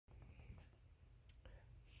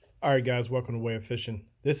All right, guys, welcome to WAEofFishing.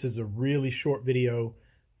 This is a really short video.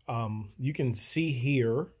 You can see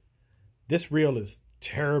here, this reel is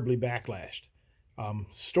terribly backlashed.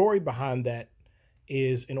 Story behind that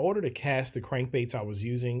is, in order to cast the crankbaits I was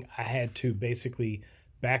using, I had to basically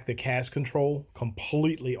back the cast control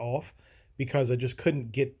completely off because I just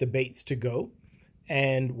couldn't get the baits to go.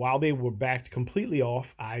 And while they were backed completely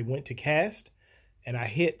off, I went to cast and I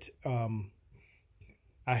hit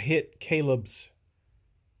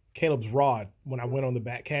Caleb's rod when I went on the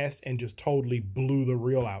back cast and just totally blew the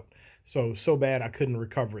reel out. So bad I couldn't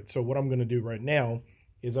recover it. So what I'm going to do right now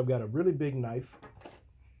is I've got a really big knife.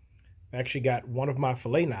 I actually got one of my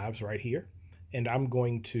fillet knives right here, and I'm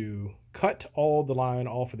going to cut all the line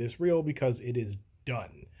off of this reel because it is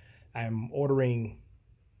done. I'm ordering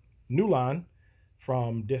new line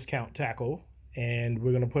from Discount Tackle, and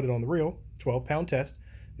we're going to put it on the reel, 12-pound test.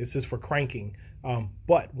 This is for cranking.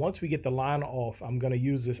 But once we get the line off, I'm going to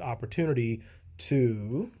use this opportunity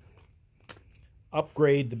to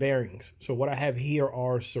upgrade the bearings. So what I have here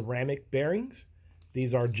are ceramic bearings.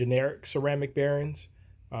 These are generic ceramic bearings.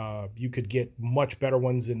 You could get much better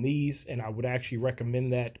ones than these, and I would actually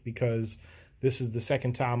recommend that because this is the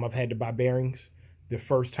second time I've had to buy bearings. The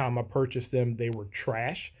first time I purchased them, they were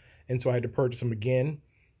trash, and so I had to purchase them again.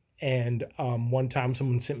 And one time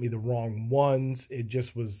someone sent me the wrong ones. It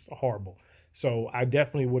just was horrible. So I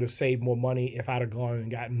definitely would have saved more money if I'd have gone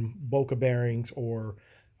and gotten Boca bearings or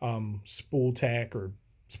Spool Tack or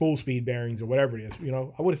Spool Speed bearings or whatever it is. You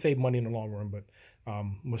know, I would have saved money in the long run. But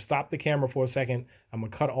I'm going to stop the camera for a second. I'm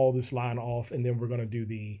going to cut all this line off, and then we're going to do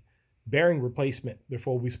the bearing replacement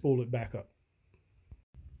before we spool it back up.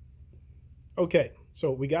 Okay,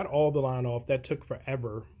 so we got all the line off. That took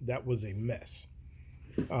forever. That was a mess.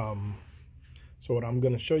 So what I'm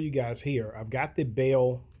going to show you guys here, I've got the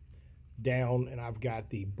bail down and I've got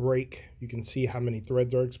the brake. You can see how many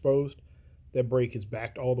threads are exposed. That brake is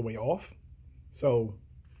backed all the way off. So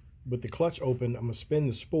with the clutch open, I'm going to spin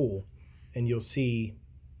the spool and you'll see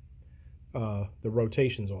the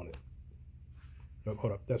rotations on it. Oh,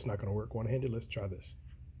 hold up, that's not going to work one-handed. Let's try this.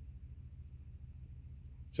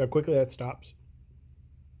 See how quickly that stops?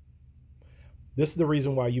 This is the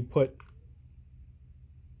reason why you put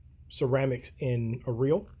ceramics in a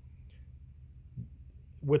reel.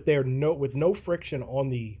 With no friction on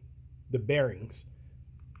the bearings,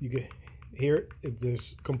 you can hear it. It's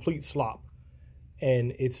just complete slop,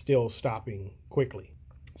 and it's still stopping quickly.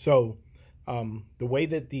 So the way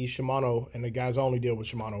that the Shimano, and the guys only deal with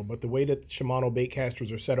Shimano, but the way that Shimano bait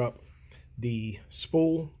casters are set up, the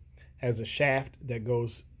spool has a shaft that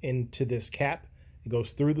goes into this cap. It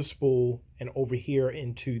goes through the spool and over here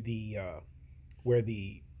into the where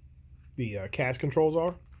the cast controls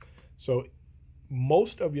are. So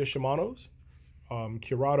most of your Shimanos,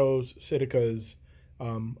 Curados, Citicas,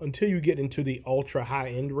 until you get into the ultra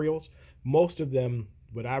high-end reels, most of them,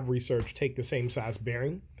 what I've researched, take the same size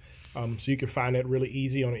bearing. So you can find that really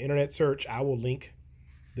easy on an internet search. I will link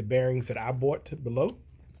the bearings that I bought below.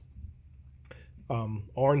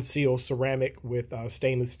 Orange seal ceramic with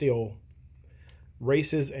stainless steel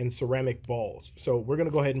races and ceramic balls. So we're going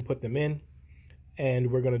to go ahead and put them in,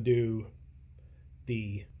 and we're going to do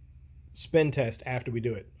the spin test after we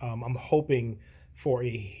do it. I'm hoping for a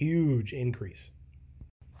huge increase.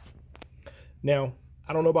 Now,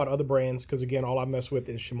 I don't know about other brands because, again, all I mess with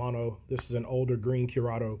is Shimano. This is an older green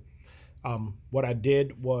Curado. What I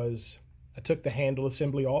did was I took the handle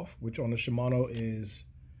assembly off, which on the Shimano is,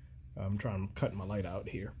 I'm trying to cut my light out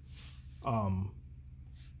here.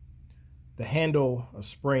 The handle, a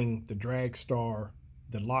spring, the drag star,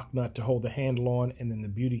 the lock nut to hold the handle on, and then the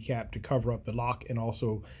beauty cap to cover up the lock, and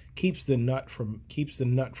also keeps the nut from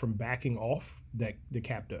backing off. That the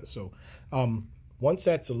cap does. So once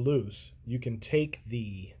that's loose, you can take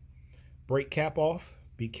the brake cap off.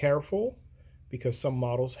 Be careful because some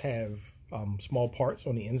models have small parts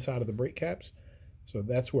on the inside of the brake caps. So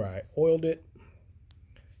that's where I oiled it.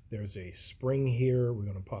 There's a spring here. We're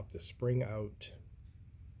going to pop the spring out.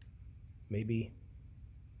 Maybe.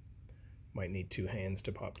 Might need two hands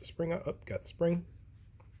to pop the spring out. Oh, got the spring.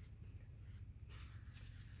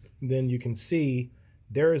 Then you can see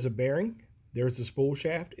there is a bearing. There's the spool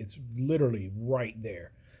shaft. It's literally right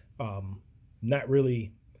there. Not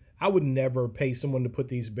really. I would never pay someone to put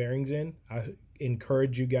these bearings in. I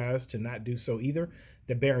encourage you guys to not do so either.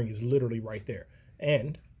 The bearing is literally right there.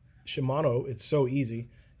 And Shimano, it's so easy.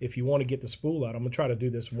 If you want to get the spool out, I'm going to try to do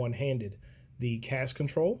this one-handed. The cast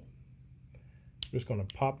control, I'm just going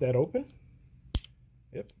to pop that open.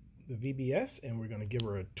 Yep, the VBS, and we're going to give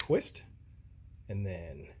her a twist, and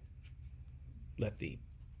then let the,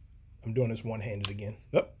 I'm doing this one-handed again.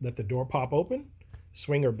 Oh, let the door pop open,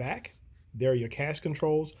 swing her back. There are your cast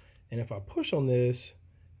controls. And if I push on this,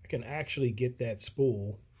 I can actually get that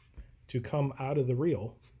spool to come out of the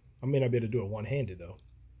reel. I may not be able to do it one-handed though.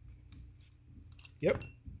 Yep,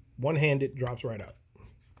 one-handed, drops right out.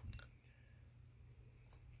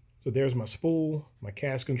 So there's my spool. My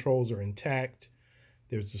cast controls are intact.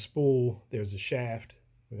 There's the spool, there's the shaft.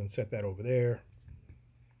 We're gonna set that over there.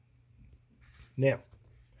 Now,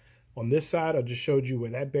 on this side, I just showed you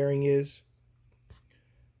where that bearing is.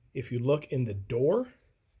 If you look in the door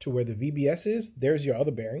to where the VBS is, there's your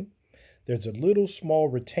other bearing. There's a little small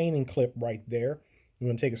retaining clip right there. You're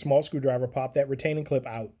going to take a small screwdriver, pop that retaining clip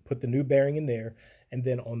out, put the new bearing in there, and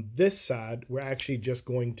then on this side, we're actually just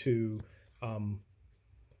going to, we're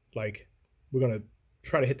going to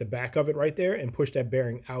try to hit the back of it right there and push that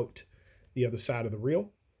bearing out the other side of the reel,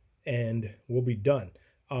 and we'll be done.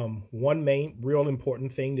 One main real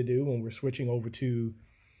important thing to do when we're switching over to,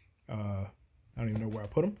 I don't even know where I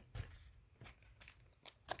put them,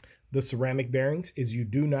 the ceramic bearings, is you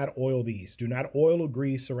do not oil these. Do not oil or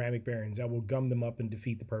grease ceramic bearings. That will gum them up and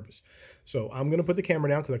defeat the purpose. So I'm going to put the camera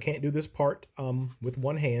down because I can't do this part with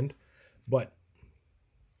one hand, but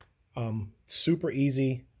super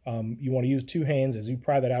easy. You want to use two hands. As you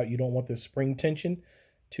pry that out, you don't want the spring tension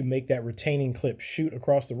to make that retaining clip shoot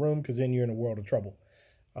across the room, because then you're in a world of trouble.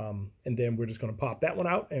 And then we're just going to pop that one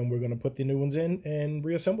out, and we're going to put the new ones in and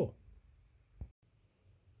reassemble.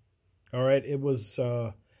 All right, it was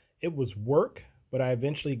work, but I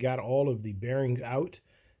eventually got all of the bearings out.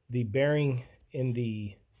 The bearing in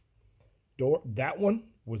the door, that one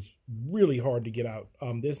was really hard to get out.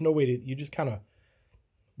 There's no way to, you just kind of,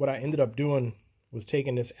 what I ended up doing was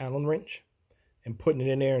taking this Allen wrench and putting it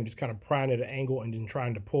in there and just kind of prying at an angle and then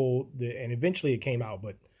trying to pull and eventually it came out,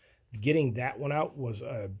 but getting that one out was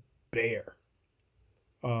a bear.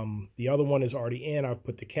 The other one is already in. I've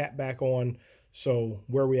put the cap back on. So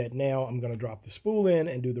where we're at now, I'm going to drop the spool in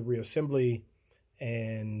and do the reassembly,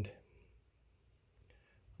 and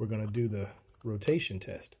we're going to do the rotation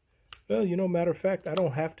test. Well, you know, matter of fact, I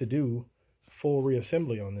don't have to do full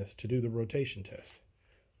reassembly on this to do the rotation test.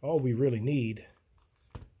 All we really need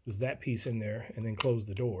is that piece in there, and then close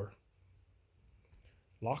the door.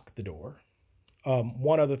 Lock the door.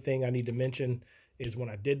 One other thing I need to mention is when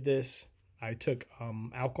I did this, I took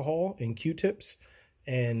alcohol and Q-tips,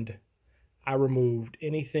 and I removed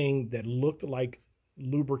anything that looked like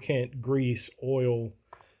lubricant, grease, oil,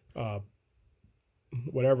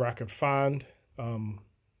 whatever I could find.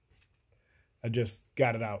 I just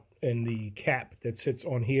got it out. And the cap that sits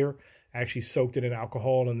on here, I actually soaked it in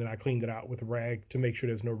alcohol, and then I cleaned it out with a rag to make sure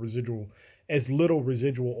there's no residual, as little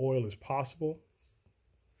residual oil as possible.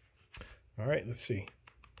 All right, let's see.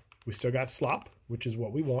 We still got slop, which is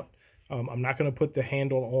what we want. I'm not going to put the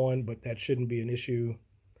handle on, but that shouldn't be an issue.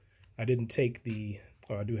 I didn't take the,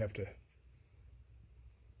 oh, I do have to.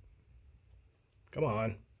 Come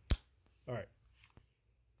on. All right.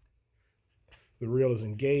 The reel is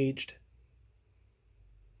engaged.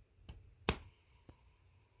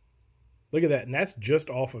 Look at that, and that's just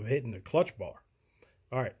off of hitting the clutch bar.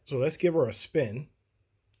 All right, so let's give her a spin.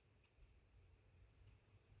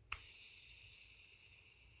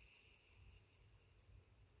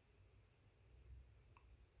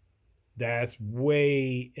 That's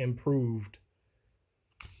way improved.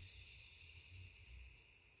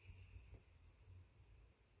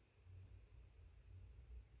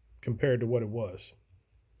 Compared to what it was.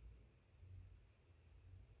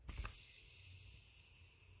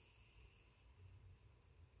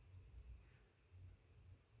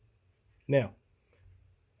 Now,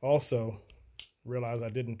 also realize I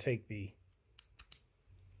didn't take the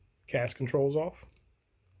cast controls off.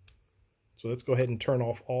 So let's go ahead and turn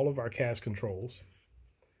off all of our cast controls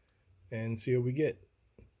and see what we get.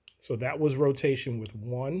 So that was rotation with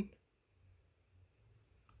 1,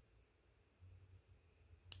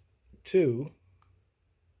 2,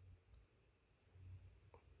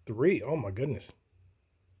 3. Oh my goodness.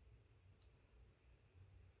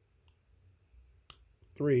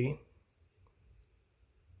 3,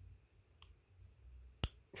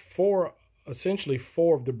 4. Essentially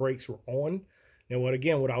 4 of the brakes were on. Now, what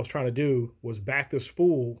I was trying to do was back the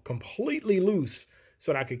spool completely loose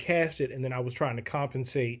so that I could cast it, and then I was trying to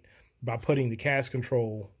compensate by putting the cast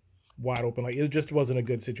control wide open. Like, it just wasn't a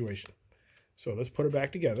good situation. So let's put it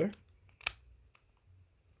back together.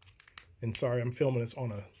 And sorry, I'm filming this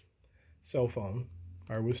on a cell phone.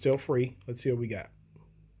 All right, we're still free. Let's see what we got.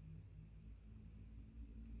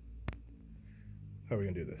 How are we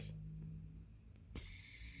gonna do this?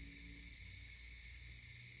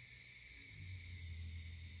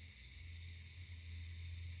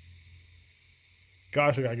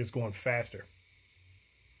 Gosh, I guess going faster.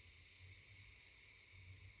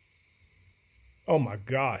 Oh my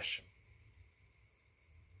gosh.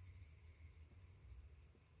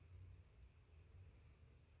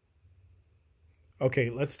 Okay,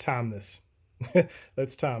 let's time this.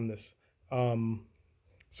 Let's time this.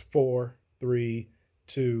 It's 4, 3,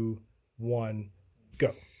 2, 1,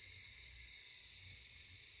 go.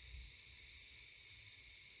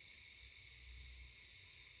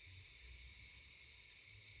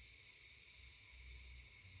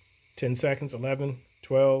 Ten seconds. 11,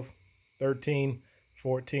 12, 13,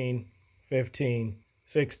 14, 15,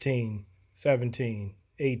 16, 17,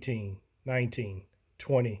 18, 19,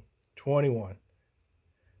 20, 21.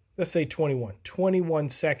 Let's say 21. 21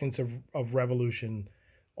 seconds of revolution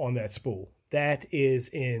on that spool. That is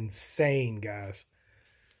insane, guys.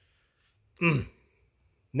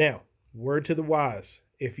 Now, word to the wise.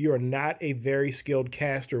 If you're not a very skilled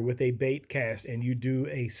caster with a bait cast and you do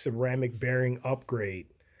a ceramic bearing upgrade,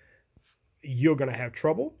 you're going to have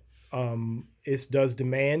trouble. It does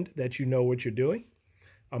demand that you know what you're doing.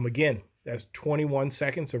 Again, that's 21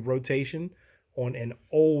 seconds of rotation on an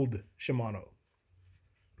old Shimano.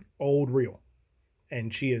 Old reel.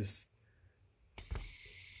 And she is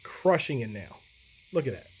crushing it now. Look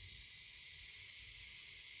at that.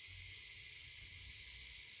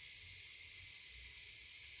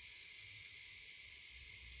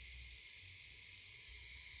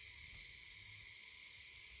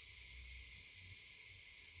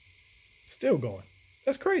 Still going.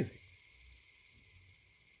 That's crazy.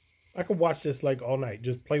 I could watch this like all night.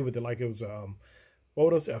 Just play with it like it was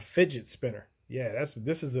what was a fidget spinner. Yeah,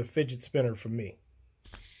 this is a fidget spinner for me.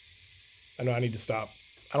 I know I need to stop.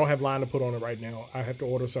 I don't have line to put on it right now. I have to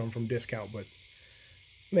order something from discount, but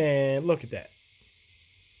man, look at that.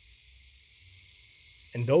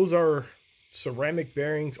 And those are ceramic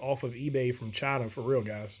bearings off of eBay from China for real,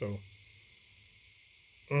 guys. So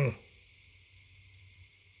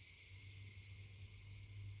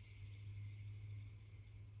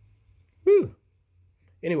Whew.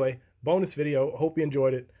 Anyway, bonus video. Hope you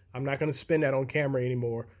enjoyed it. I'm not going to spin that on camera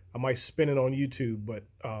anymore. I might spin it on YouTube, but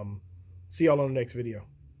see y'all on the next video.